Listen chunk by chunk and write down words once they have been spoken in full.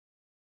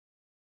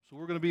So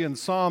we're going to be in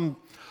Psalm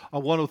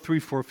 103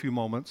 for a few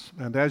moments.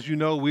 And as you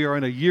know, we are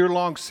in a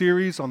year-long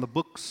series on the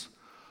book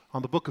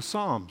of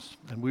Psalms.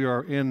 And we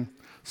are in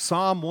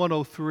Psalm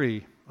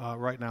 103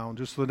 right now. And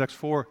just for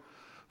the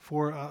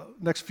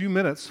next few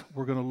minutes,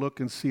 we're going to look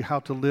and see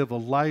how to live a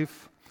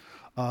life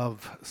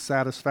of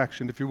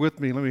satisfaction. If you're with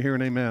me, let me hear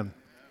an amen.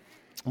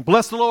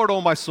 Bless the Lord,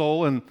 O my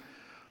soul, and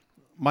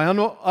my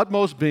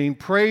utmost being,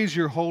 praise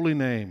your holy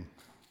name.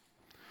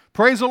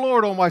 Praise the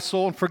Lord, O my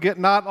soul, and forget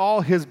not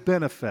all his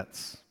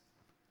benefits.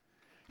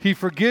 He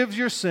forgives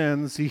your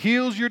sins. He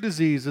heals your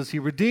diseases. He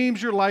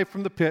redeems your life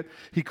from the pit.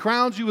 He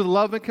crowns you with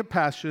love and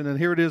compassion. And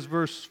here it is,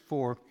 verse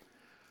 4.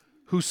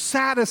 Who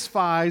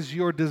satisfies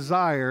your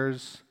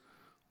desires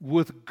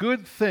with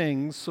good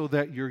things so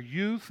that your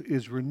youth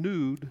is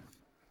renewed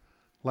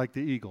like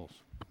the eagles.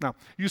 Now,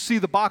 you see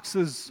the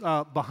boxes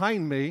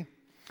behind me.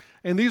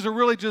 And these are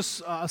really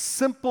just a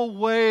simple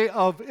way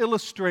of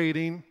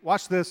illustrating,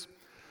 watch this,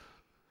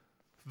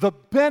 the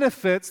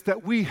benefits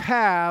that we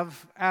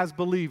have as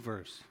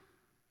believers.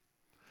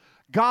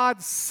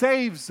 God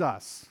saves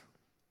us.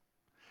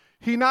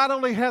 He not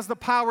only has the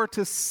power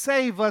to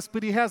save us,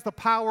 but he has the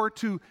power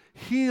to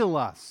heal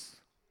us.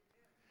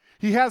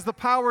 He has the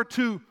power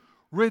to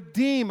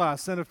redeem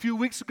us. And a few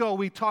weeks ago,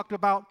 we talked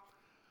about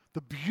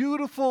the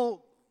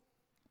beautiful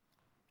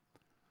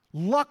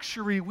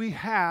luxury we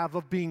have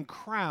of being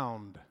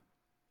crowned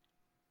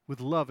with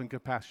love and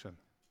compassion.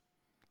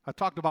 I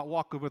talked about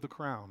walking with a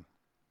crown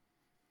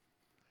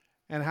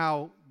and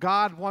how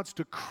God wants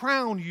to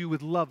crown you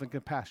with love and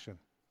compassion.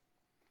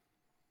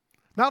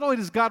 Not only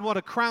does God want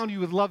to crown you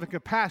with love and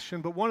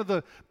compassion, but one of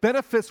the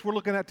benefits we're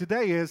looking at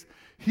today is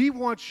he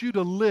wants you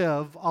to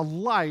live a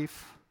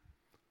life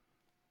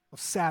of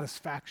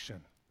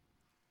satisfaction.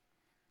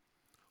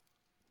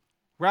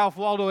 Ralph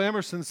Waldo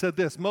Emerson said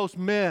this: most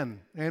men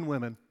and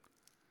women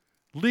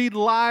lead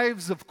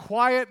lives of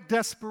quiet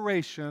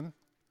desperation,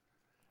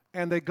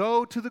 and they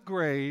go to the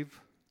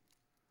grave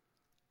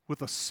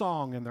with a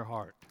song in their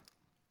heart.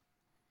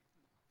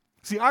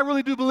 See, I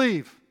really do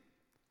believe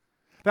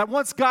that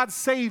once God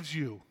saves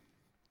you,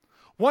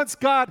 once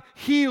God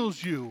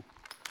heals you,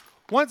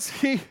 once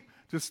he,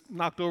 just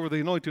knocked over the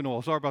anointing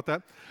oil, sorry about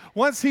that.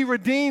 Once he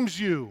redeems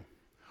you,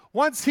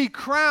 once he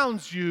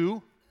crowns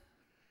you,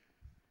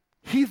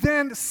 he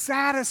then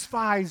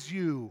satisfies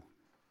you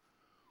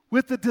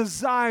with the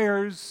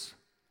desires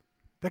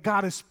that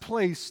God has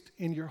placed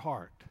in your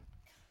heart.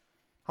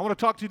 I want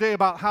to talk to you today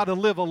about how to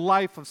live a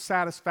life of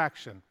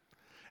satisfaction.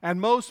 And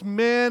most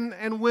men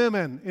and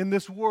women in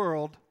this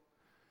world,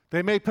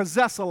 they may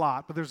possess a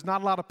lot, but there's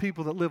not a lot of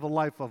people that live a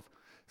life of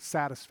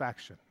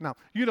satisfaction. Now,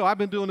 you know, I've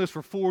been doing this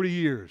for 40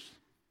 years.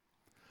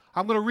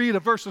 I'm going to read a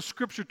verse of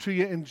Scripture to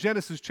you in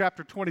Genesis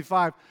chapter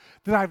 25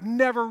 that I've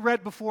never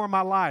read before in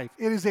my life.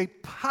 It is a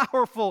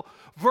powerful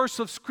verse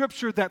of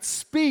Scripture that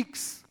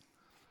speaks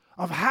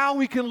of how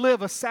we can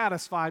live a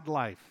satisfied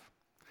life.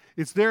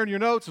 It's there in your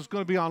notes. It's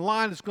going to be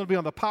online. It's going to be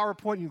on the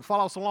PowerPoint. You can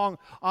follow us along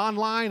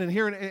online and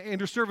here in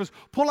your service.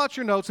 Pull out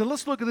your notes and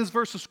let's look at this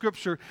verse of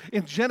Scripture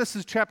in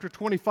Genesis chapter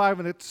 25,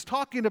 and it's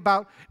talking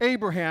about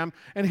Abraham.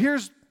 And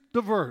here's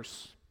the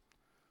verse.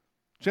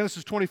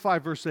 Genesis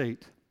 25, verse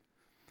 8.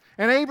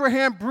 And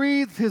Abraham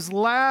breathed his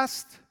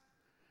last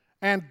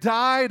and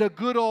died a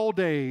good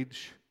old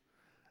age,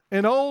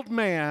 an old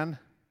man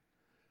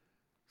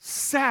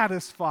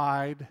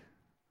satisfied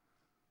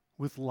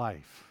with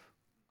life.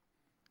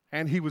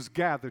 And he was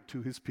gathered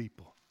to his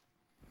people.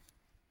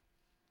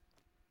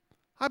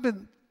 I've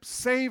been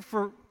saved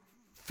for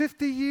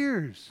 50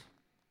 years.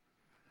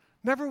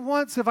 Never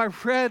once have I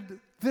read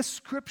this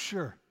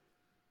scripture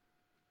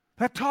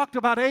that talked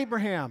about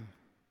Abraham.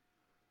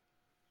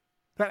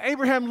 That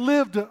Abraham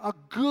lived a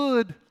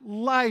good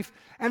life.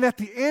 And at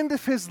the end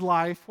of his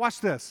life,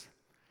 watch this,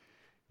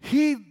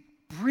 he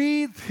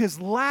breathed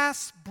his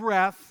last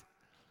breath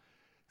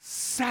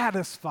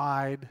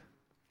satisfied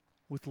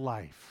with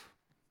life.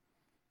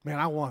 Man,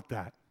 I want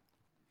that.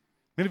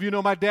 Many of you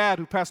know my dad,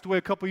 who passed away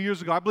a couple of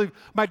years ago. I believe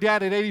my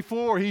dad at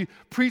 84, he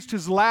preached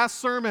his last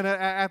sermon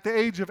at the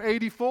age of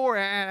 84,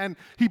 and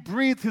he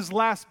breathed his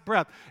last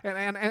breath.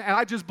 And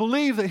I just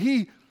believe that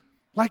he,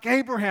 like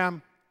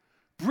Abraham,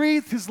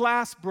 breathed his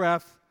last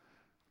breath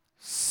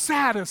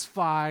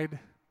satisfied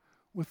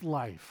with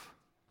life.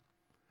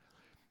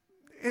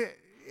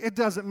 It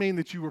doesn't mean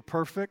that you were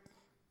perfect.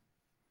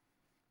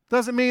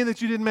 Doesn't mean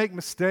that you didn't make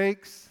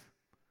mistakes.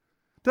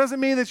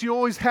 Doesn't mean that you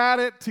always had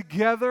it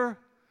together.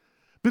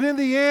 But in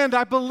the end,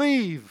 I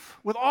believe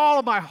with all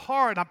of my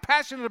heart, I'm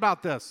passionate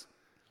about this,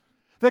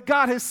 that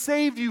God has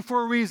saved you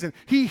for a reason.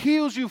 He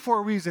heals you for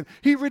a reason.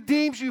 He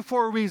redeems you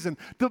for a reason.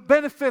 The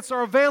benefits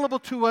are available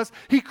to us.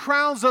 He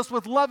crowns us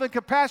with love and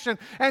compassion,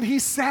 and he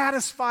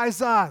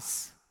satisfies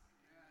us.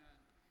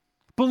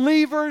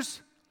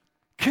 Believers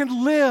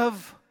can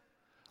live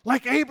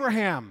like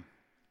Abraham,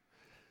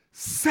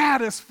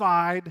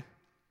 satisfied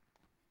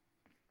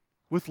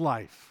with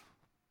life.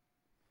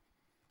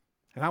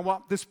 And I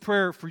want this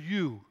prayer for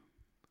you,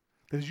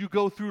 that as you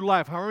go through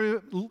life,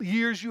 however many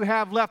years you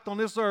have left on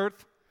this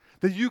earth,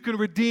 that you can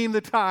redeem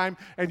the time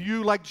and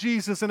you, like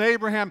Jesus and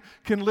Abraham,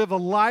 can live a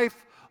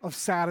life of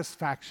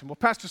satisfaction. Well,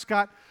 Pastor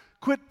Scott,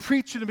 quit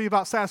preaching to me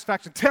about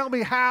satisfaction. Tell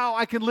me how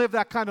I can live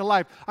that kind of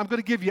life. I'm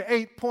going to give you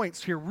 8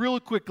 points here really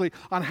quickly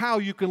on how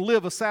you can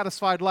live a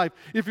satisfied life.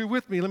 If you're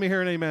with me, let me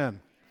hear an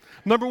amen.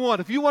 Number 1,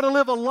 if you want to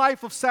live a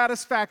life of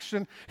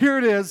satisfaction, here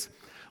it is.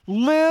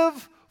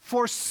 Live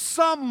for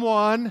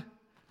someone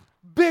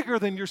bigger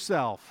than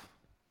yourself.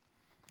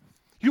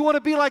 You want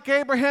to be like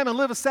Abraham and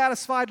live a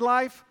satisfied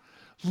life?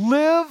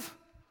 Live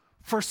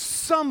for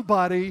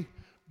somebody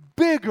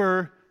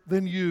bigger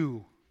than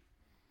you.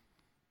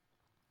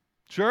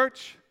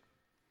 Church,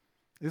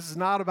 this is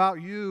not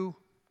about you.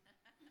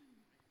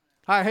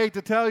 I hate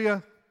to tell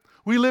you,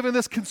 we live in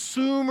this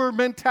consumer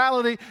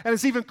mentality, and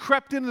it's even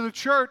crept into the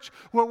church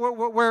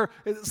where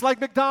it's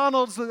like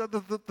McDonald's,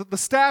 the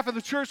staff of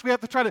the church, we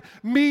have to try to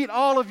meet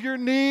all of your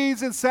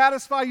needs and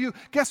satisfy you.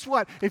 Guess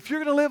what? If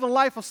you're going to live a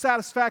life of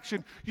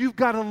satisfaction, you've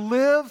got to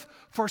live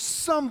for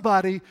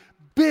somebody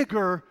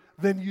bigger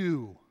than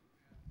you.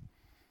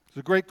 It's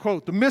a great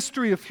quote. The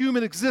mystery of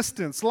human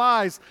existence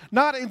lies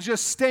not in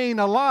just staying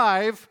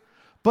alive,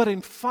 but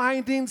in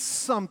finding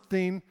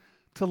something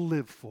to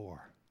live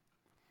for.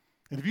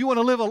 And if you want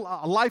to live a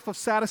life of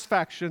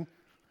satisfaction,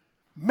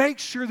 make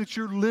sure that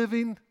you're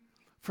living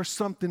for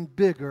something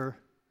bigger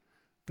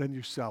than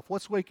yourself.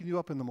 What's waking you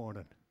up in the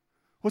morning?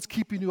 What's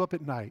keeping you up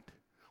at night?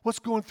 What's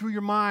going through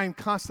your mind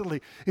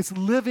constantly? It's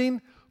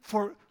living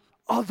for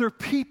other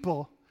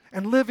people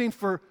and living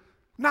for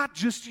not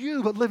just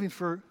you, but living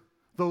for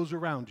those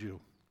around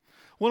you.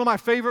 One of my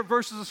favorite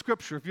verses of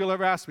Scripture, if you'll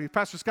ever ask me,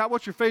 Pastor Scott,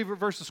 what's your favorite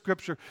verse of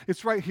Scripture?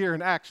 It's right here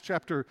in Acts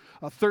chapter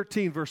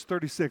 13, verse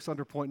 36,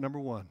 under point number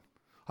 1.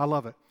 I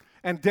love it.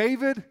 And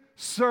David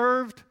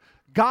served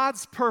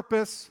God's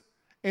purpose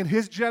in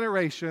his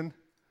generation,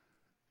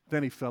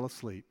 then he fell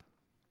asleep.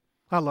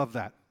 I love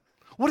that.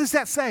 What does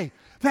that say?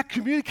 That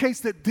communicates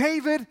that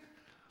David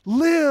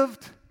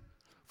lived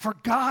for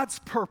God's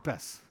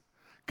purpose.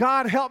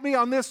 God, help me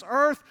on this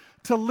earth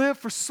to live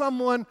for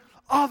someone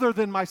other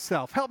than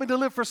myself. Help me to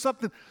live for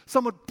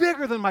someone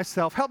bigger than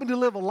myself. Help me to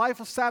live a life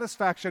of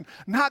satisfaction,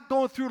 not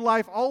going through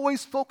life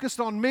always focused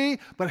on me,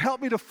 but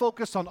help me to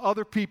focus on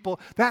other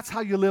people. That's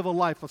how you live a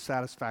life of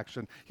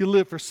satisfaction. You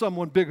live for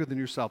someone bigger than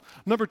yourself.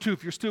 Number 2,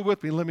 if you're still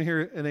with me, let me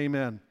hear an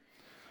amen.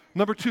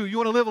 Number 2, you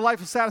want to live a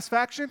life of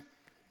satisfaction?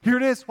 Here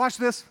it is. Watch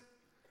this.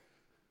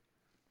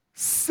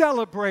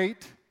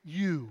 Celebrate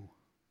you.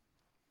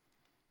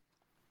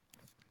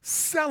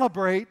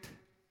 Celebrate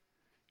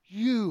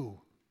you.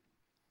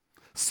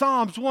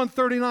 Psalms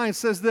 139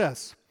 says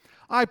this,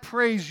 I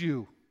praise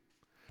you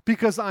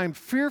because I'm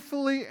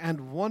fearfully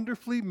and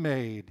wonderfully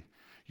made.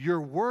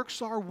 Your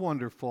works are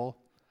wonderful.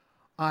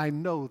 I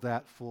know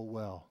that full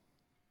well.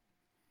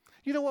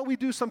 You know what we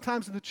do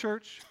sometimes in the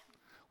church?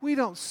 We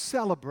don't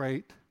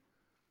celebrate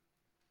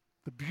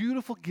the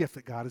beautiful gift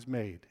that God has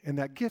made, and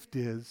that gift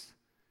is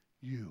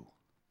you.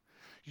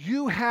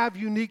 You have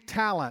unique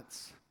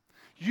talents.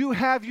 You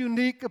have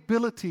unique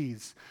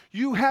abilities.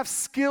 You have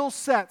skill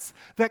sets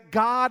that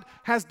God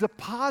has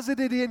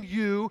deposited in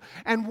you.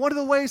 And one of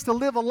the ways to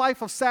live a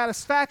life of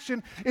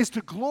satisfaction is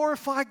to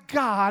glorify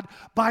God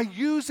by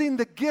using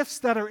the gifts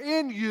that are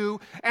in you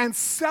and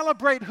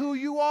celebrate who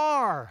you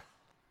are.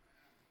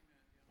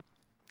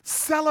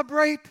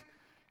 Celebrate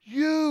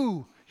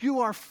you. You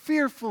are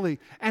fearfully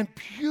and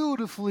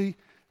beautifully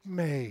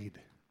made.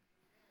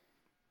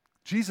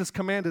 Jesus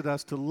commanded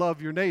us to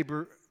love your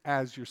neighbor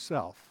as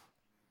yourself.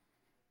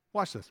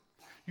 Watch this.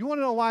 You want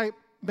to know why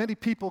many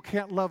people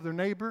can't love their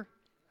neighbor?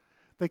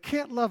 They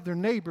can't love their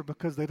neighbor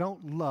because they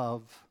don't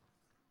love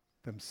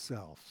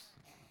themselves.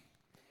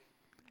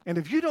 And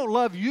if you don't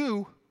love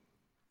you,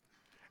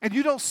 and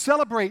you don't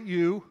celebrate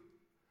you,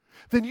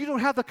 then you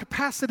don't have the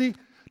capacity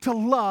to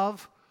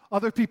love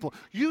other people.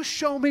 You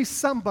show me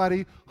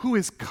somebody who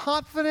is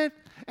confident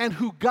and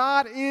who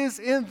God is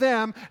in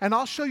them, and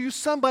I'll show you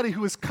somebody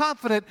who is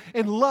confident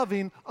in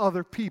loving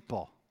other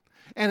people.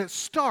 And it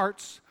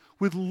starts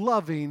with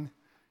loving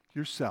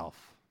yourself.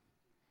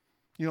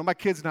 You know, my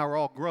kids and I are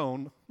all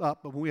grown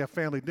up, but when we have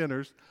family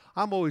dinners,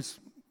 I'm always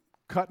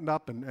cutting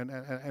up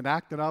and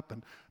acting up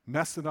and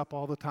messing up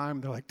all the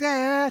time. They're like,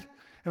 Dad.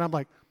 And I'm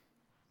like,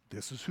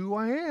 this is who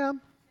I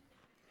am.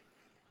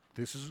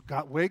 This is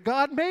the way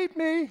God made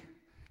me.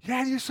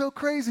 Yeah, you're so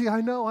crazy.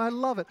 I know. I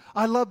love it.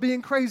 I love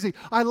being crazy.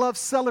 I love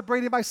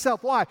celebrating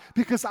myself. Why?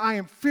 Because I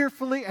am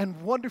fearfully and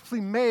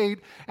wonderfully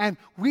made, and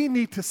we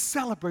need to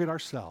celebrate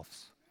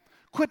ourselves.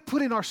 Quit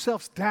putting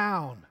ourselves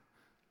down.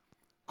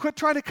 Quit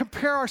trying to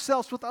compare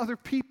ourselves with other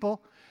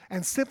people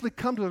and simply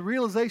come to the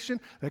realization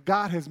that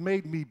God has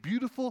made me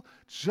beautiful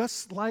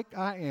just like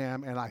I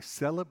am, and I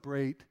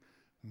celebrate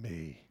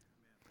me.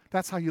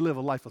 That's how you live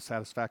a life of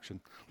satisfaction.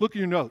 Look at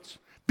your notes.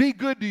 Be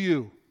good to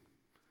you.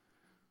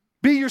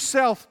 Be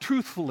yourself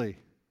truthfully.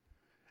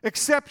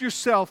 Accept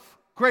yourself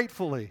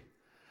gratefully.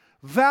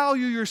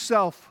 Value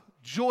yourself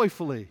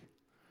joyfully.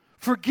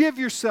 Forgive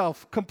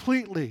yourself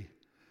completely.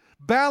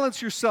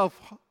 Balance yourself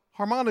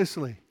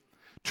harmoniously.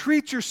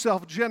 Treat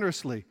yourself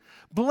generously.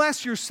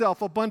 Bless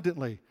yourself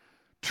abundantly.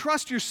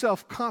 Trust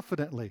yourself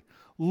confidently.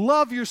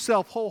 Love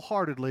yourself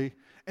wholeheartedly.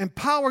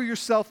 Empower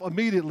yourself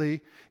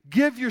immediately.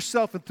 Give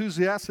yourself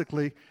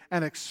enthusiastically.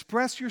 And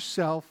express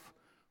yourself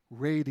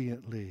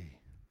radiantly.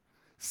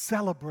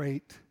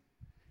 Celebrate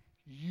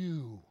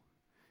you,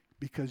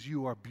 because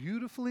you are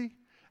beautifully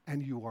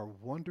and you are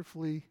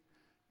wonderfully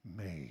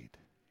made.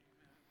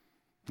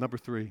 Number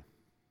 3,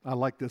 I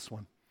like this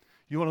one.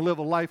 You want to live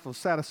a life of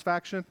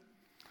satisfaction?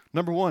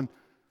 Number 1,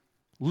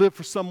 live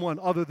for someone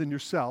other than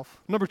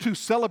yourself. Number 2,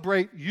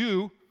 celebrate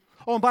you.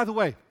 Oh, and by the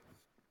way,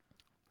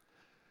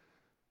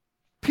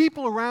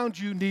 people around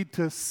you need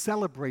to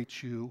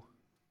celebrate you,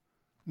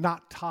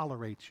 not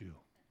tolerate you.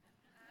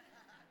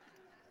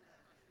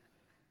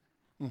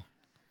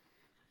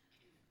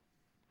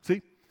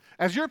 See,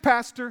 as your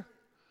pastor,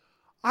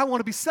 I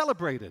want to be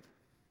celebrated.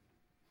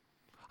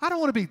 I don't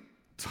want to be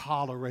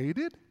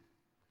tolerated.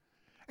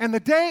 And the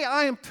day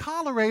I am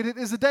tolerated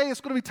is the day it's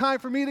going to be time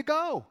for me to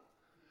go.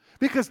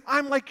 Because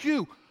I'm like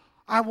you.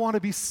 I want to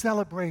be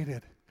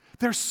celebrated.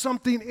 There's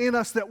something in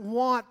us that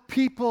want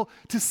people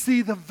to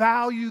see the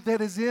value that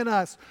is in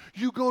us.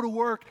 You go to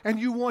work and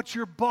you want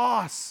your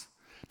boss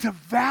to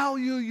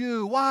value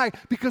you. Why?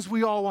 Because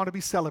we all want to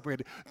be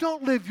celebrated.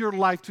 Don't live your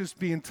life just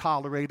being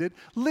tolerated.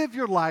 Live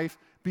your life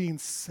being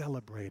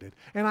celebrated.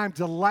 And I'm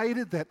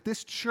delighted that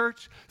this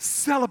church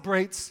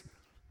celebrates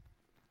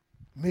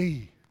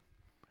me,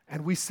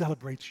 and we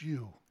celebrate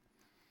you.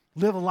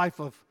 Live a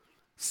life of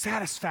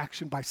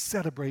satisfaction by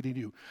celebrating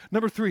you.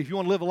 Number 3, if you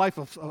want to live a life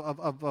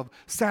of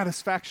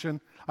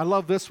satisfaction, I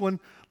love this one.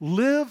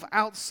 Live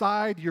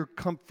outside your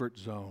comfort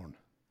zone.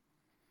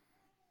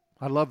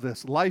 I love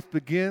this. Life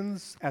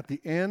begins at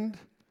the end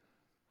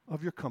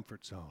of your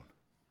comfort zone.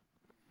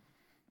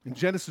 In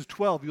Genesis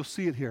 12, you'll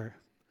see it here.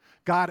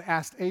 God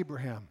asked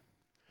Abraham,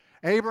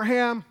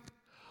 Abraham,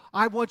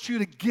 I want you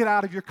to get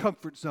out of your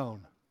comfort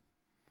zone.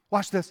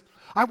 Watch this.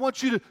 I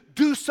want you to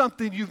do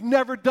something you've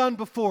never done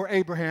before,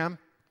 Abraham.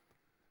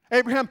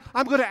 Abraham,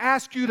 I'm going to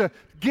ask you to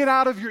get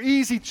out of your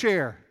easy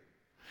chair.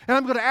 And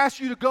I'm going to ask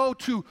you to go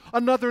to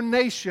another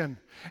nation.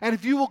 And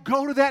if you will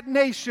go to that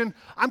nation,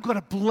 I'm going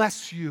to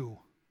bless you.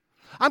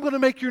 I'm going to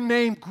make your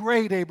name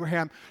great,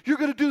 Abraham. You're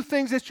going to do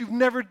things that you've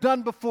never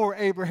done before,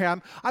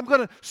 Abraham. I'm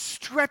going to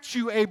stretch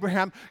you,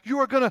 Abraham. You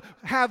are going to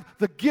have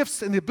the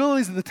gifts and the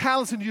abilities and the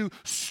talents in you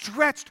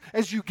stretched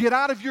as you get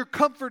out of your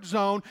comfort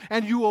zone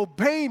and you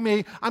obey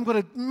me. I'm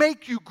going to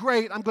make you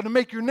great. I'm going to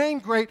make your name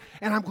great,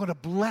 and I'm going to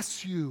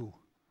bless you.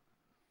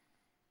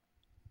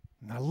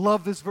 And I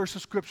love this verse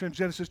of Scripture in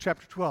Genesis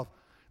chapter 12.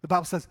 The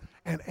Bible says,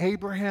 and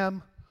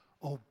Abraham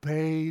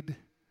obeyed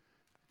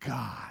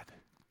God.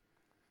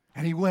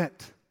 And he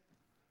went.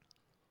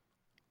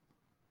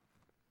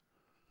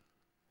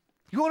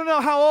 You want to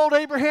know how old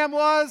Abraham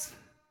was?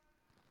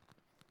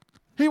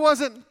 He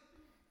wasn't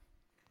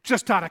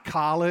just out of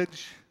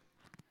college.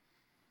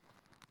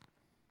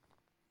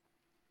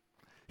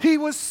 He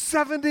was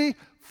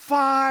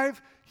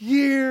 75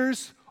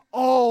 years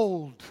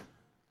old.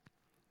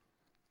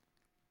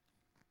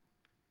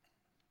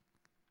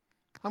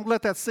 I'm going to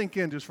let that sink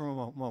in just for a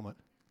moment.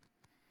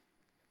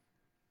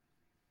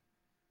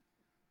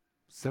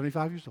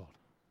 75 years old.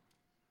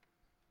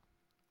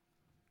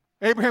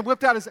 Abraham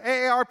whipped out his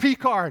AARP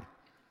card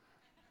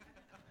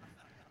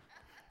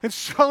and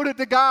showed it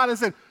to God and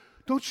said,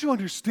 don't you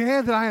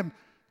understand that I am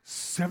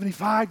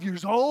 75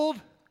 years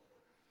old?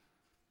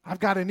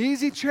 I've got an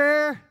easy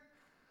chair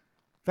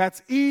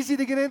that's easy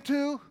to get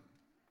into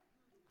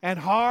and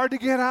hard to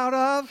get out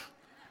of.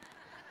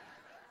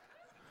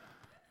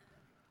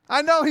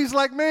 I know he's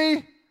like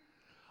me.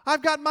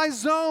 I've got my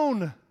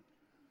zone.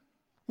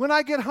 When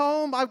I get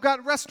home, I've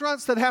got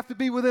restaurants that have to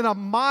be within a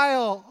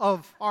mile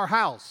of our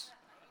house.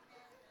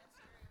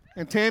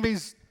 And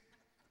Tammy's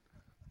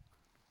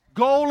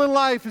goal in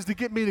life is to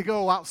get me to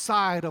go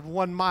outside of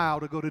 1 mile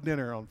to go to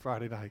dinner on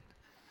Friday night.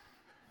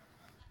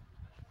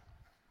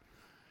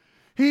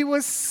 He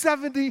was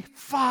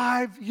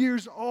 75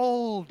 years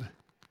old.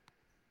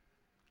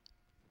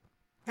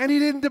 And he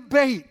didn't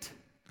debate.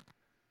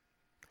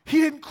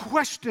 He didn't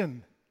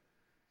question.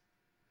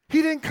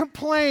 He didn't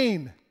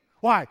complain.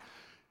 Why?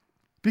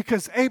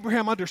 Because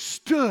Abraham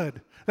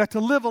understood that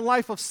to live a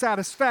life of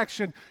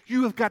satisfaction,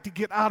 you have got to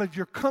get out of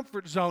your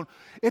comfort zone.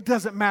 It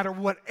doesn't matter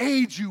what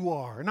age you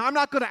are. Now, I'm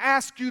not going to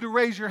ask you to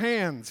raise your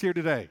hands here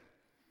today.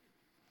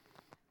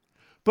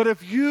 But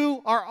if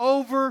you are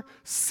over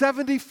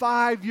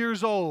 75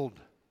 years old,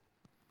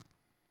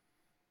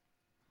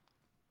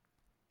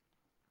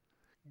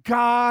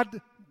 God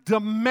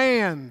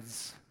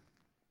demands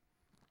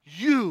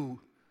you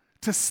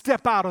to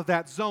step out of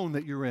that zone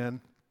that you're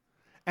in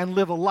and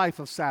live a life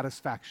of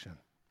satisfaction.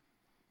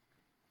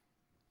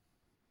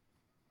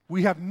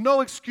 We have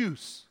no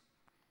excuse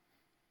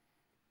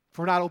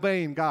for not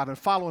obeying God and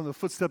following the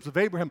footsteps of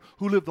Abraham,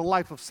 who lived a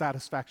life of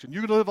satisfaction.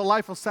 You're going to live a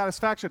life of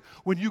satisfaction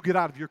when you get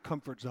out of your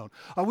comfort zone.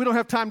 We don't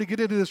have time to get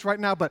into this right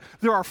now, but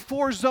there are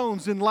 4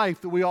 zones in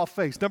life that we all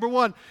face. Number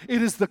 1,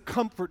 it is the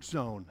comfort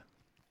zone.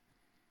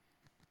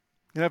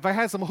 And if I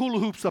had some hula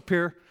hoops up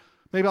here,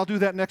 Maybe I'll do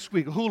that next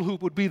week. A hula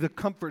hoop would be the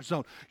comfort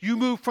zone. You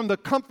move from the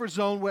comfort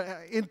zone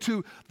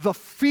into the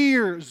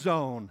fear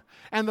zone.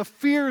 And the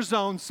fear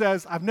zone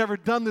says, I've never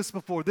done this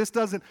before. This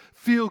doesn't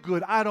feel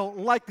good. I don't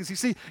like this. You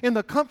see, in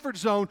the comfort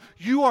zone,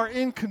 you are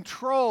in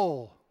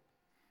control.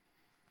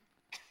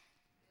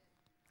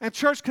 And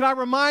church, can I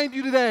remind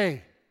you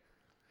today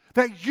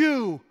that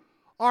you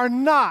are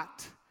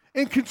not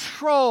in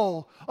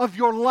control of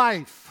your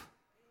life.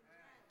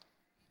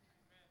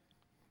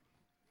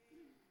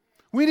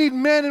 We need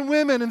men and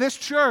women in this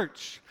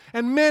church,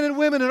 and men and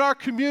women in our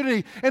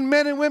community, and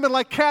men and women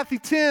like Kathy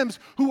Timms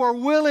who are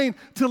willing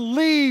to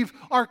leave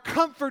our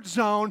comfort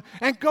zone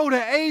and go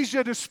to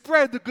Asia to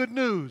spread the good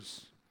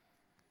news.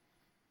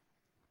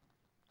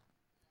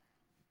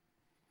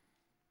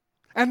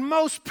 And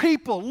most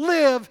people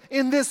live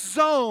in this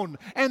zone,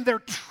 and they're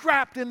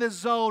trapped in this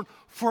zone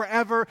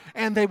forever,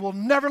 and they will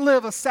never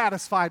live a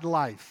satisfied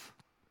life.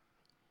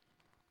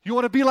 You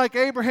want to be like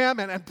Abraham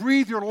and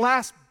breathe your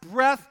last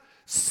breath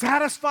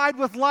satisfied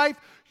with life?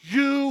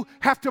 You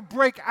have to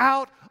break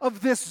out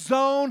of this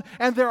zone,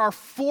 and there are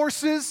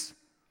forces,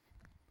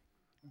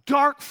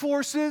 dark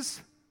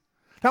forces,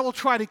 that will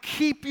try to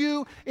keep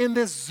you in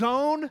this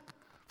zone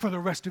for the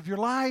rest of your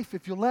life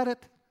if you let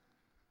it.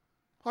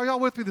 Are y'all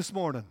with me this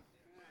morning?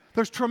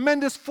 There's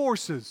tremendous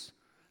forces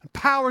and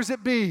powers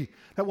that be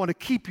that want to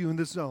keep you in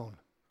this zone.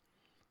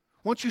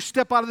 Once you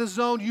step out of this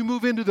zone, you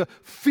move into the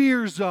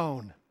fear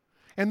zone.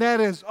 And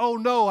that is, oh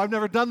no, I've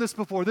never done this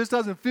before. This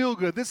doesn't feel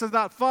good. This is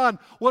not fun.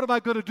 What am I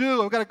going to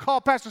do? I've got to call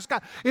Pastor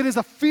Scott. It is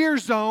a fear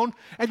zone,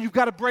 and you've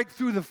got to break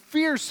through the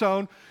fear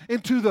zone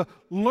into the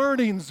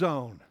learning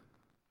zone.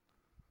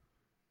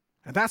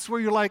 And that's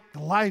where you're like,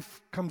 life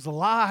comes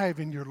alive,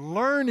 and you're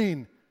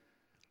learning,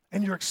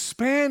 and you're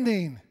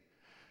expanding,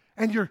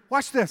 and you're,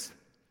 watch this,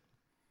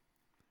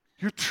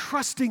 you're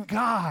trusting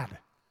God.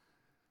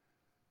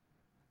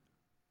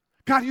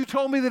 God, you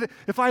told me that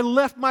if I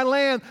left my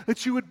land,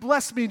 that you would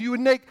bless me and you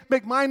would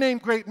make my name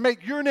great and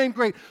make your name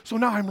great. So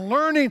now I'm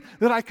learning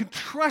that I can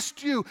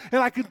trust you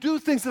and I can do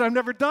things that I've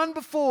never done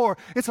before.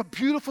 It's a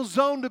beautiful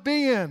zone to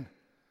be in.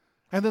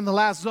 And then the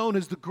last zone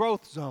is the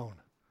growth zone.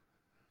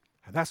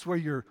 And that's where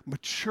you're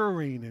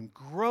maturing and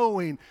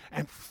growing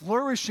and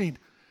flourishing.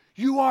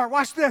 You are,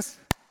 watch this,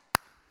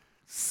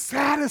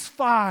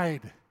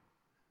 satisfied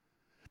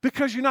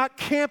because you're not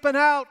camping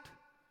out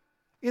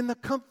in the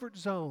comfort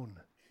zone.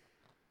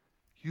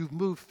 You've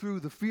moved through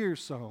the fear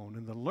zone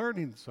and the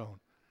learning zone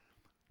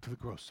to the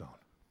growth zone.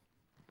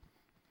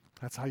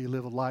 That's how you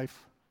live a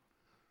life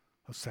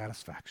of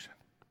satisfaction.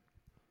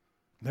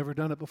 Never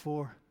done it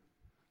before.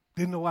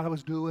 Didn't know what I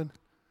was doing.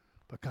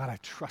 But God, I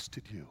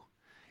trusted you.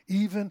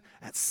 Even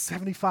at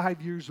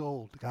 75 years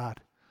old, God,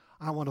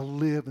 I want to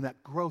live in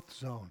that growth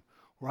zone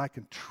where I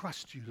can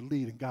trust you to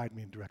lead and guide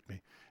me and direct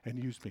me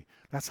and use me.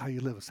 That's how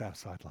you live a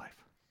satisfied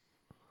life.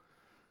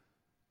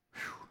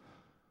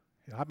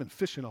 You know, I've been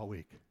fishing all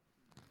week.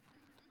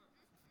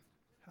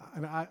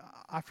 And I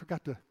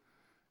forgot to,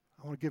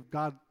 I want to give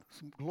God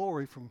some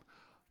glory for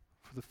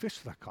the fish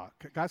that I caught.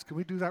 Guys, can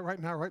we do that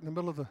right now, right in the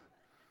middle of the...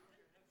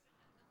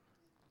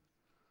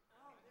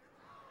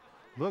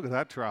 Look at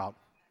that trout.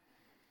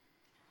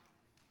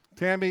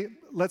 Tammy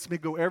lets me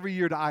go every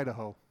year to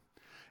Idaho.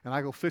 And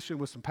I go fishing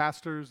with some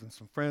pastors and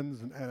some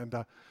friends. And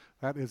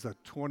that is a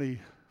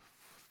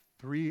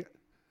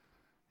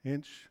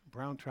 23-inch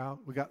brown trout.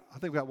 I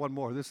think we got one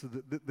more. This is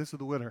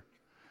the winner.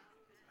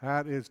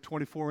 That is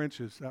 24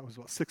 inches. That was,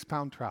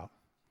 6-pound trout.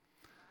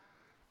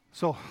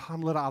 So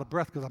I'm a little out of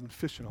breath because I've been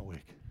fishing all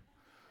week.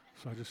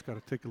 So I just got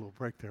to take a little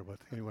break there. But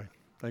anyway,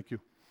 thank you.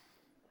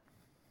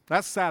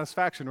 That's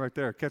satisfaction right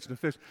there, catching a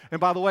fish.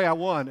 And by the way, I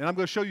won. And I'm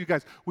going to show you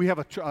guys. We have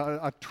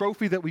a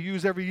trophy that we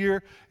use every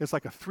year. It's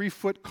like a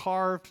 3-foot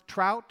carved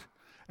trout.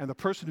 And the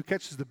person who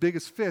catches the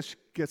biggest fish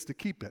gets to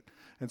keep it.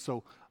 And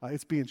so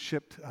it's being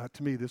shipped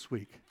to me this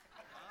week.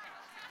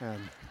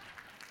 And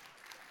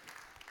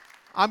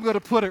I'm going to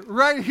put it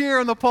right here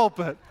in the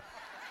pulpit.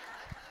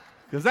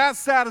 Because that's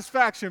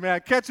satisfaction, man,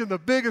 catching the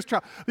biggest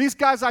trout. These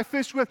guys I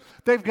fish with,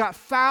 they've got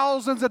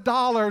thousands of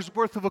dollars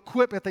worth of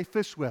equipment they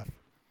fish with.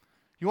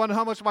 You want to know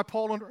how much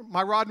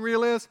my rod and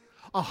reel is?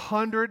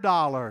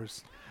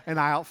 $100. And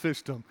I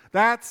outfished them.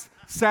 That's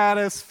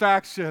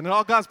satisfaction. And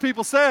all God's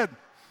people said,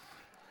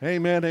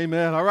 amen,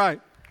 amen. All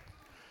right.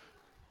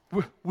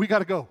 We got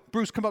to go.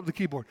 Bruce, come up to the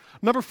keyboard.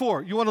 Number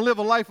 4, you want to live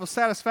a life of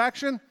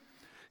satisfaction?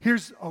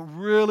 Here's a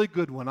really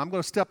good one. I'm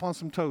going to step on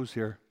some toes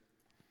here.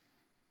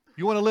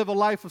 You want to live a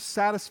life of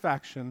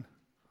satisfaction?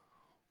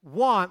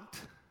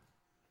 Want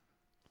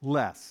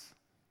less.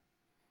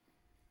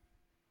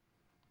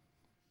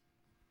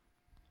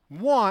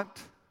 Want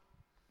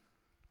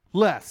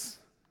less.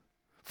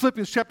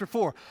 Philippians chapter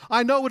 4.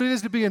 I know what it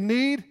is to be in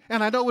need,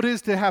 and I know what it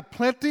is to have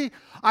plenty.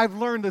 I've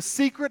learned the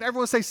secret.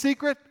 Everyone say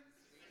secret.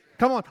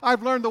 Come on.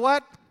 I've learned the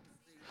what?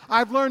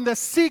 I've learned the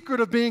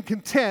secret of being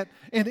content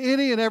in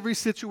any and every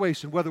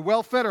situation, whether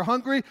well-fed or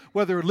hungry,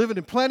 whether living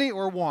in plenty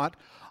or want.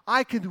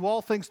 I can do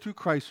all things through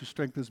Christ who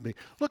strengthens me.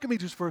 Look at me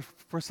just for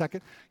a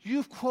second.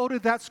 You've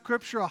quoted that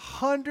scripture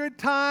 100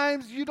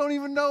 times. You don't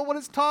even know what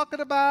it's talking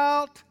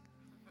about.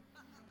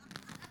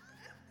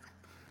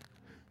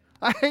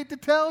 I hate to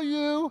tell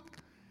you.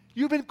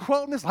 You've been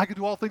quoting this. I can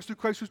do all things through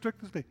Christ who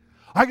strengthens me.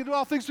 I can do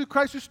all things through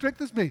Christ who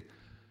strengthens me.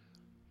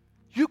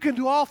 You can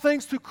do all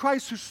things through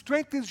Christ who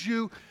strengthens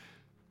you.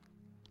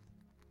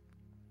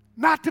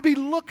 Not to be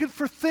looking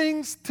for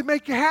things to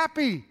make you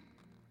happy.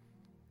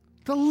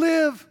 To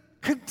live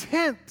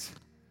content.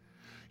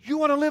 You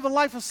want to live a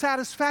life of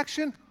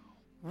satisfaction?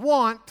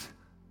 Want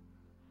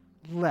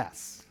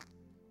less.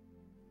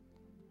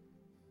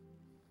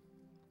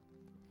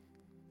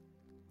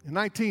 In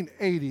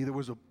 1980, there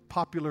was a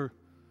popular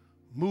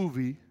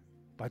movie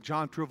by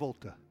John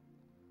Travolta,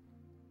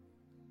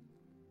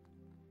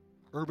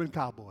 Urban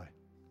Cowboy.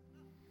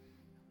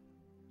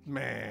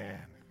 Man,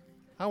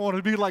 I want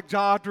to be like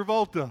John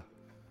Travolta.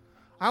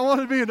 I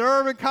want to be an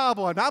urban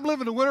cowboy. Now I'm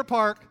living in Winter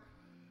Park,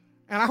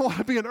 and I want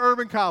to be an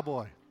urban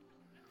cowboy.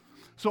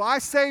 So I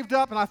saved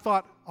up, and I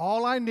thought,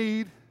 all I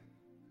need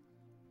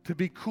to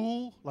be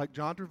cool like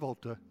John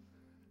Travolta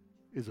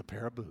is a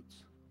pair of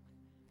boots.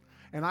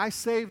 And I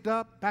saved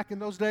up, back in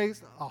those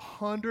days,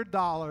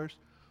 $100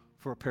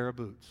 for a pair of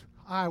boots.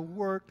 I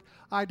worked.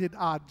 I did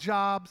odd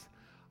jobs.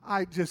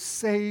 I just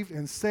saved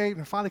and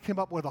finally came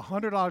up with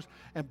 $100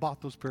 and bought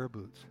those pair of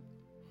boots.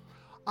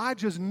 I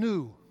just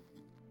knew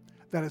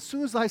that as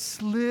soon as I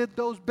slid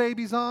those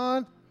babies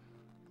on,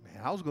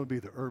 man, I was going to be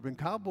the urban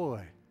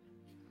cowboy.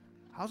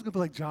 I was going to be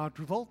like John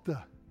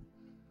Travolta.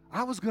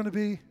 I was going to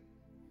be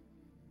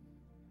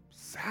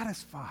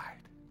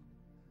satisfied.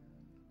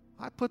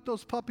 I put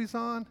those puppies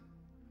on.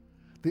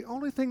 The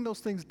only thing those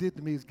things did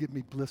to me is give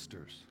me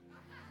blisters.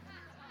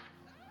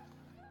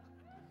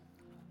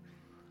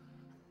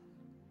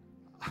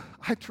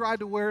 I tried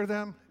to wear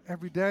them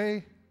every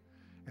day,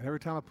 and every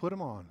time I put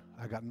them on,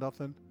 I got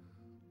nothing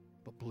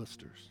but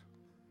blisters.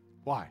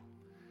 Why?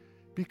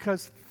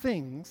 Because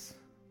things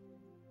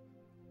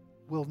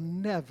will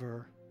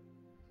never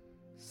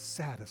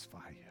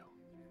satisfy you.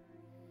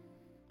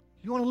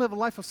 You want to live a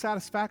life of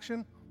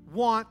satisfaction?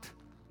 Want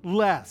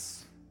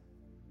less.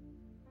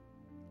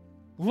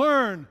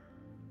 Learn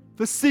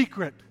the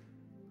secret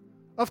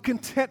of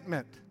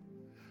contentment.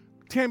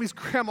 Tammy's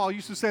grandma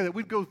used to say that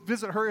we'd go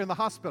visit her in the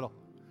hospital.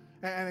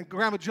 And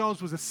Grandma Jones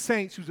was a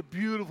saint. She was a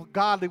beautiful,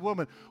 godly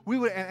woman.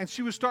 And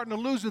she was starting to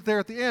lose it there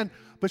at the end.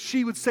 But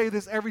she would say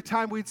this every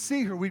time we'd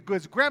see her. We'd go,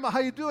 Grandma, how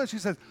you doing? She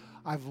says,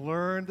 I've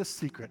learned the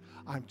secret.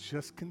 I'm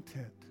just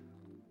content.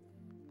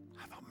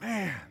 I thought,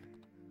 man,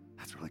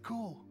 that's really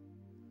cool.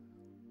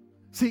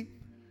 See,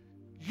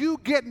 you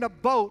getting a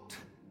boat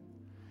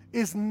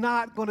is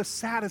not going to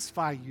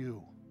satisfy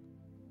you.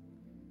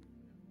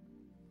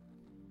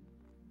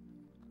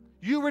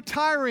 You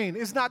retiring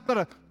is not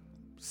going to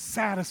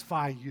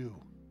satisfy you.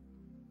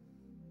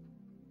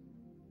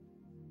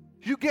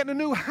 You getting a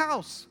new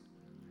house,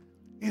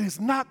 it is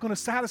not going to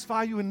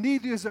satisfy you, and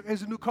neither is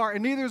a new car,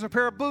 and neither is a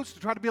pair of boots to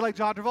try to be like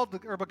John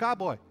Travolta or a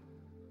cowboy.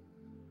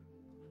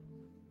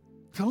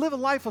 To live a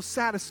life of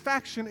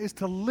satisfaction is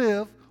to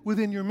live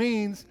within your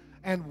means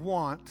and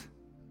want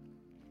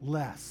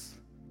less.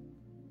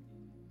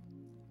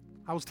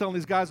 I was telling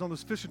these guys on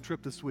this fishing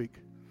trip this week.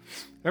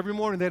 Every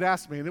morning they'd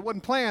ask me, and it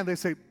wasn't planned. They'd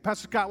say,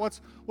 Pastor Scott,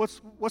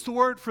 what's the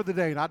word for the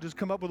day? And I'd just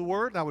come up with a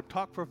word, and I would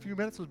talk for a few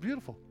minutes. It was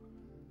beautiful.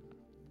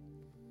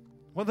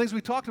 One of the things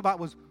we talked about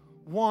was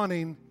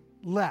wanting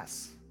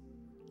less,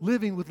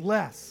 living with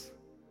less,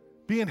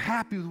 being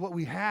happy with what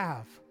we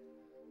have.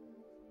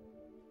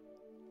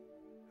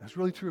 That's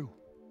really true.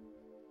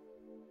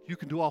 You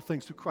can do all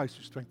things through Christ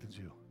who strengthens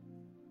you.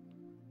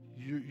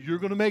 You're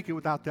going to make it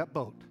without that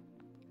boat.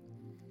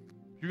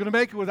 You're going to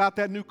make it without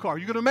that new car.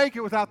 You're going to make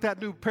it without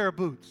that new pair of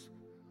boots.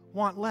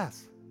 Want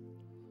less.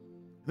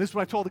 This is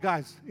what I told the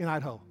guys in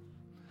Idaho.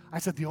 I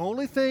said, the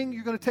only thing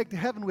you're going to take to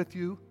heaven with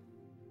you,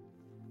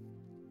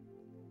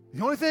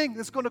 the only thing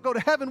that's going to go to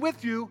heaven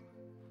with you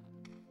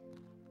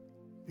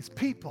is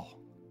people.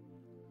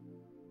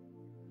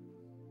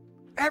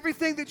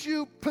 Everything that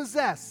you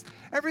possess,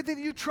 everything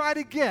that you try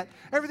to get,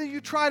 everything you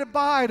try to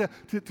buy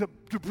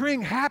to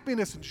bring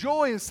happiness and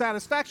joy and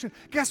satisfaction,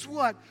 guess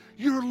what?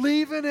 You're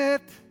leaving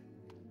it.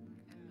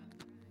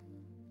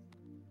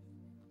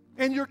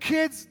 And your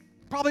kids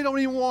probably don't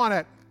even want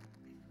it.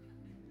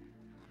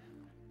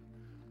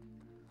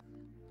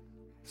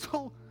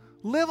 So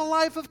live a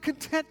life of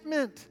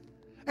contentment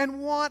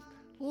and want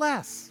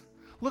less.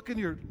 Look in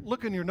your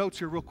notes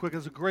here real quick.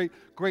 There's a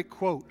great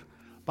quote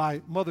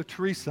by Mother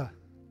Teresa.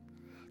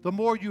 The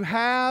more you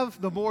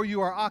have, the more you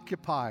are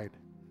occupied,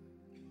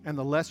 and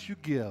the less you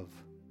give.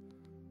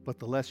 But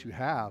the less you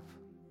have,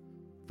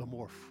 the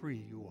more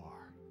free you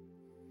are.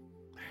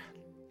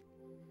 Man.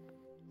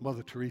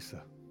 Mother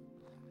Teresa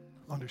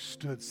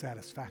understood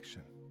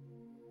satisfaction.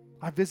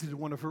 I visited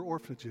one of her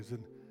orphanages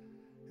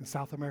in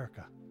South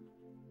America.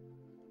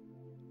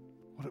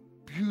 What a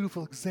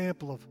beautiful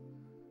example of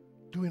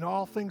doing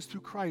all things through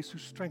Christ who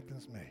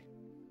strengthens me.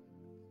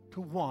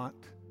 To want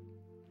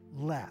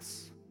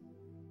less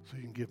so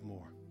you can give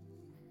more.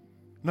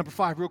 Number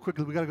 5, real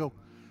quickly, we got to go.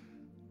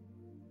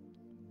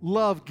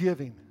 Love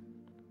giving.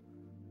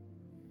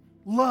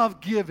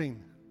 Love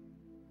giving.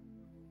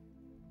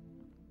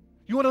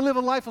 You want to live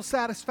a life of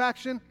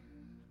satisfaction?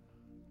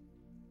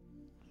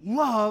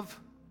 Love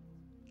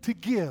to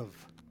give.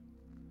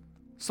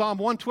 Psalm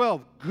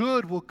 112,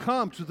 good will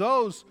come to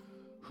those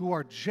who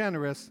are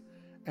generous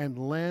and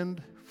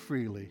lend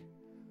freely,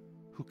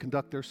 who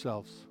conduct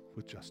themselves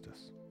with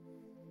justice.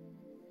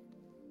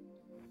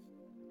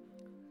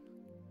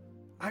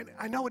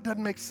 I know it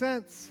doesn't make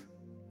sense,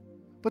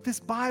 but this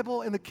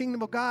Bible and the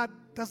kingdom of God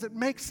doesn't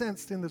make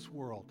sense in this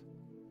world.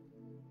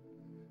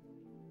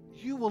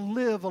 You will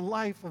live a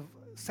life of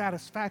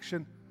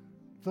satisfaction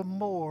the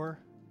more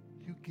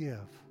you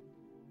give.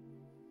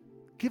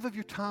 Give of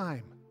your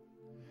time.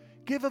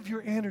 Give of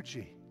your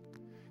energy.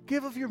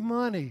 Give of your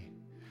money.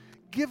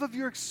 Give of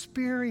your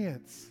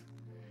experience.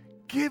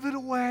 Give it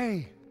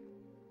away.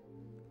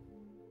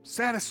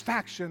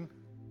 Satisfaction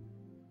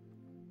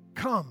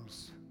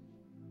comes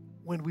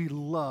when we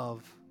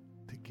love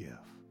to give.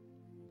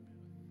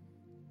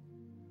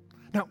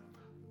 Now,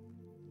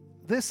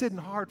 this isn't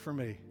hard for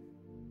me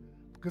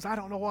because I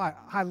don't know why.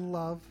 I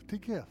love to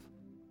give.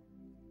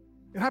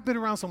 And I've been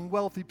around some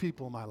wealthy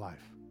people in my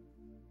life.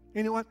 And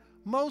you know what?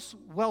 Most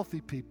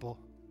wealthy people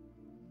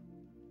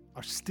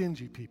are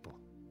stingy people.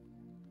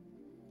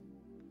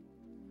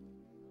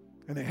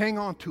 And they hang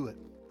on to it.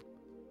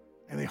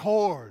 And they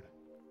hoard.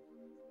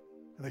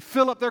 And they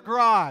fill up their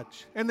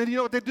garage. And then you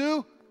know what they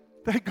do?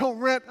 They go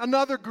rent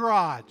another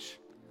garage.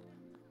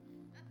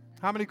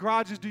 How many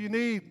garages do you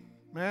need,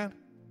 man?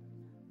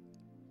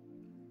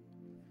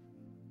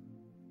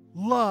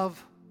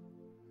 Love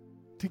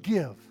to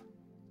give.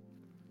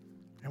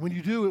 And when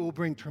you do, it will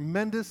bring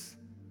tremendous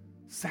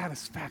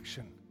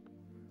satisfaction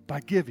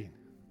by giving.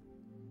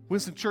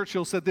 Winston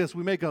Churchill said this,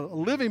 we make a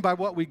living by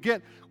what we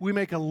get, we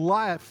make a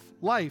life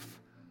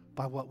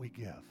by what we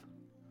give.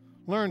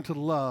 Learn to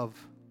love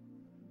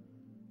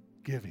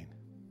giving.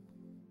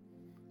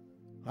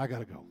 I got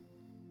to go.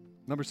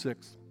 Number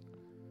 6,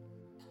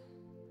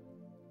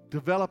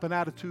 develop an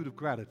attitude of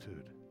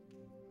gratitude.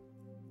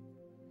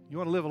 You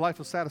want to live a life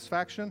of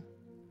satisfaction?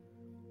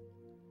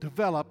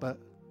 Develop an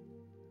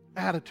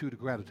attitude of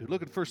gratitude.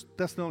 Look at 1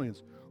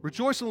 Thessalonians.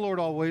 Rejoice in the Lord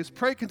always.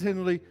 Pray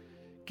continually.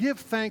 Give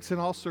thanks in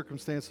all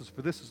circumstances,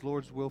 for this is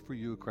Lord's will for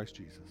you in Christ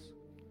Jesus.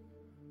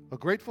 A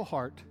grateful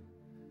heart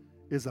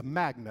is a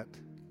magnet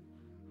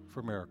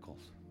for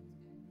miracles.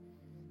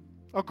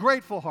 A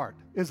grateful heart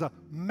is a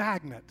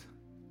magnet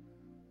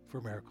for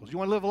miracles. You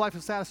want to live a life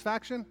of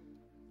satisfaction?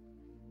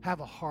 Have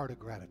a heart of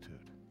gratitude.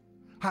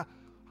 How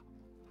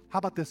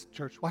about this,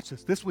 church? Watch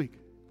this. This week,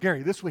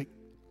 Gary, this week,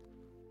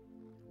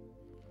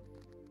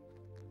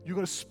 you're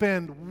going to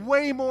spend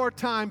way more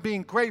time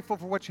being grateful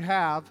for what you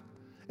have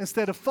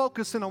instead of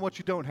focusing on what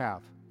you don't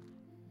have.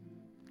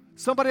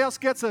 Somebody else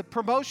gets a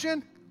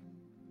promotion?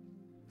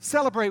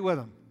 Celebrate with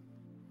them.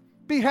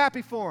 Be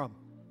happy for them.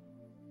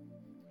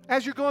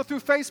 As you're going through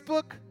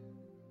Facebook,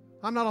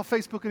 I'm not on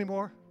Facebook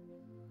anymore.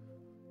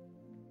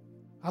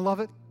 I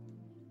love it.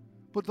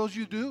 But those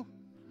you do,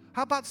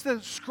 how about instead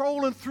of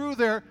scrolling through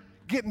there,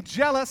 getting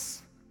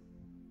jealous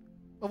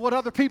of what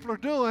other people are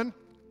doing,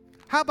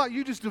 how about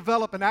you just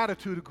develop an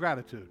attitude of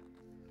gratitude?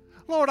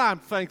 Lord, I'm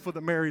thankful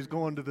that Mary's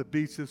going to the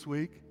beach this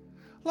week.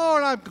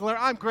 Lord,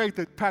 I'm great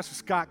that Pastor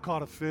Scott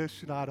caught a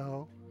fish in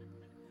Idaho.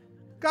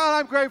 God,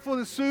 I'm grateful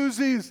that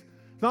Susie's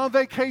on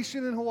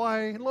vacation in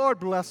Hawaii. Lord,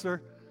 bless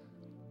her.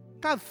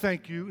 God,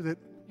 thank you that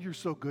you're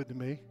so good to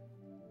me.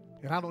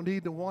 And I don't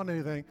need to want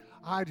anything.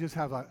 I just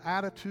have an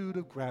attitude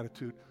of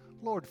gratitude.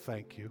 Lord,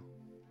 thank you.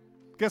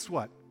 Guess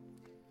what?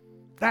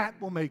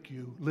 That will make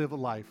you live a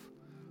life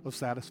of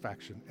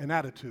satisfaction, an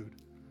attitude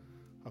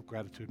of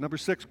gratitude. Number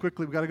 6,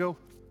 quickly, we got to go.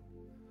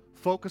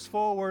 Focus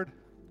forward.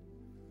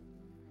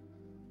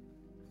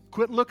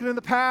 Quit looking in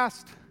the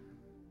past.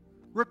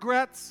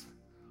 Regrets.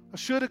 I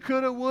shoulda,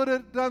 coulda,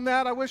 woulda done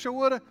that. I wish I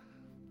woulda.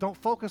 Don't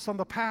focus on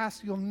the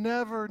past. You'll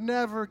never,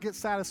 never get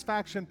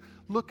satisfaction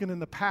looking in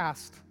the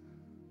past.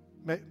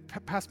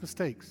 Past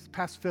mistakes,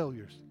 past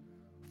failures.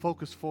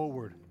 Focus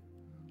forward.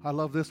 I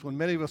love this one.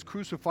 Many of us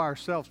crucify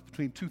ourselves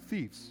between two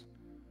thieves.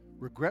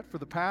 Regret for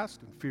the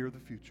past and fear of the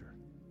future.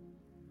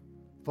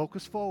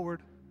 Focus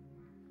forward.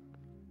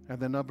 And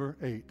then number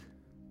 8,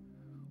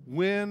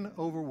 win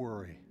over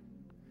worry.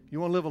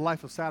 You want to live a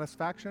life of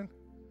satisfaction?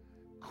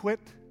 Quit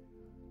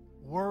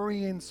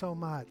worrying so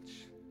much.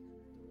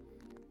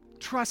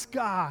 Trust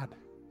God.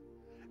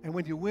 And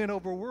when you win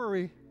over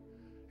worry,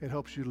 it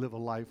helps you live a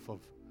life of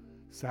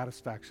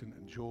satisfaction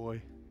and joy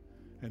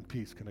and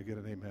peace. Can I get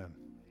an amen?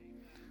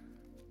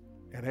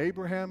 And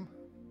Abraham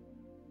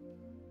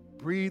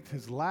breathed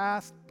his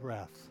last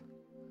breath,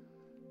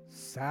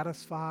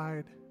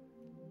 satisfied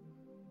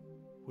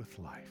with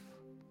life.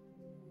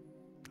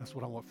 That's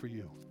what I want for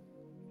you.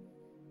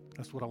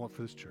 That's what I want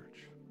for this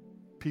church.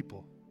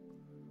 People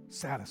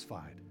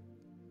satisfied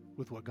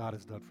with what God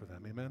has done for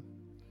them. Amen?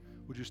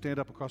 Would you stand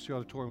up across the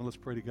auditorium and let's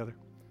pray together?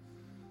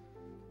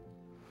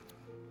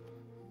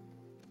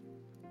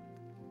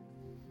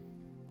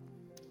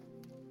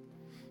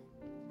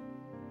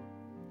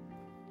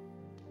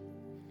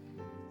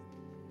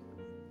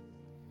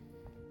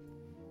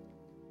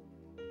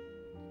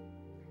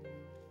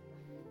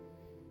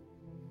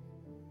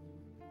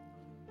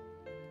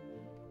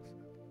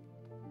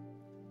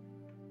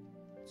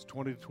 It's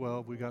 20 to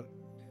 12. We got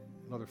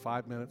another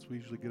 5 minutes. We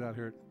usually get out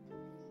here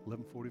at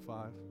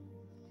 11:45.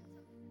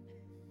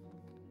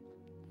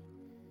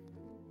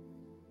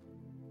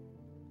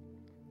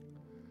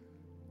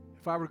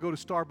 If I were to go to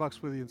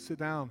Starbucks with you and sit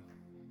down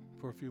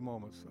for a few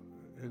moments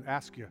and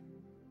ask you,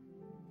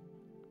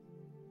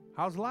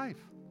 how's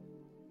life?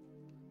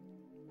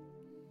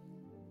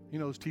 You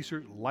know those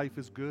t-shirts, life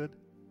is good?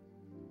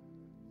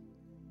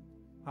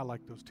 I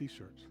like those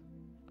t-shirts.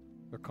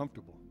 They're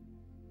comfortable.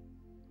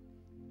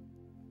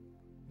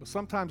 But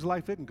sometimes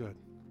life isn't good.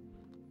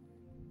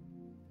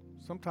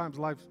 Sometimes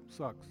life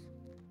sucks.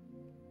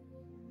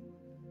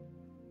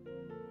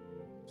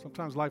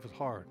 Sometimes life is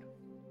hard.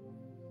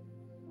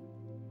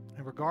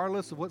 And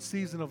regardless of what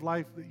season of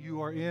life that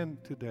you are in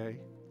today,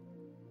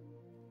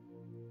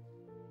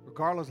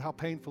 regardless of how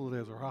painful it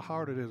is or how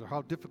hard it is or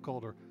how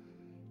difficult, or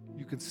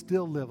you can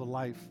still live a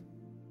life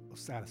of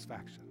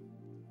satisfaction,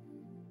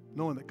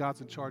 knowing that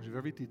God's in charge of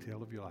every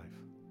detail of your life,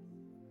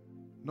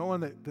 knowing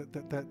that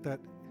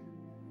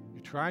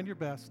you're trying your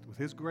best with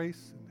His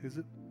grace and His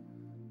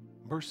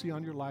mercy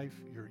on your life.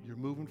 You're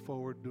moving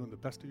forward, doing the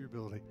best of your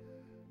ability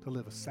to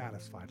live a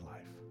satisfied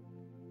life.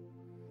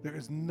 There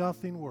is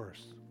nothing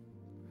worse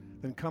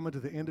than coming to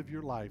the end of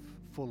your life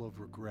full of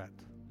regret.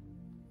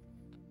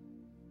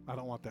 I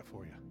don't want that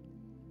for you.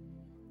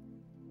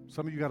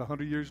 Some of you got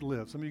 100 years to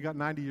live. Some of you got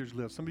 90 years to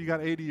live. Some of you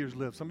got 80 years to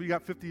live. Some of you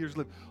got 50 years to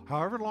live.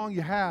 However long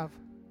you have,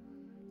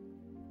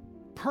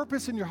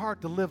 purpose in your heart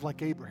to live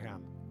like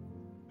Abraham.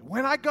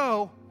 When I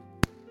go,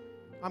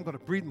 I'm going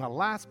to breathe my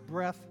last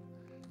breath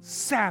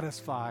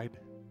satisfied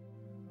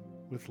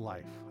with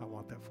life. I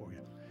want that for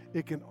you.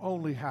 It can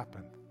only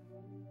happen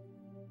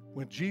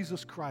when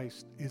Jesus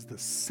Christ is the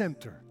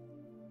center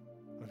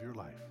of your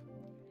life.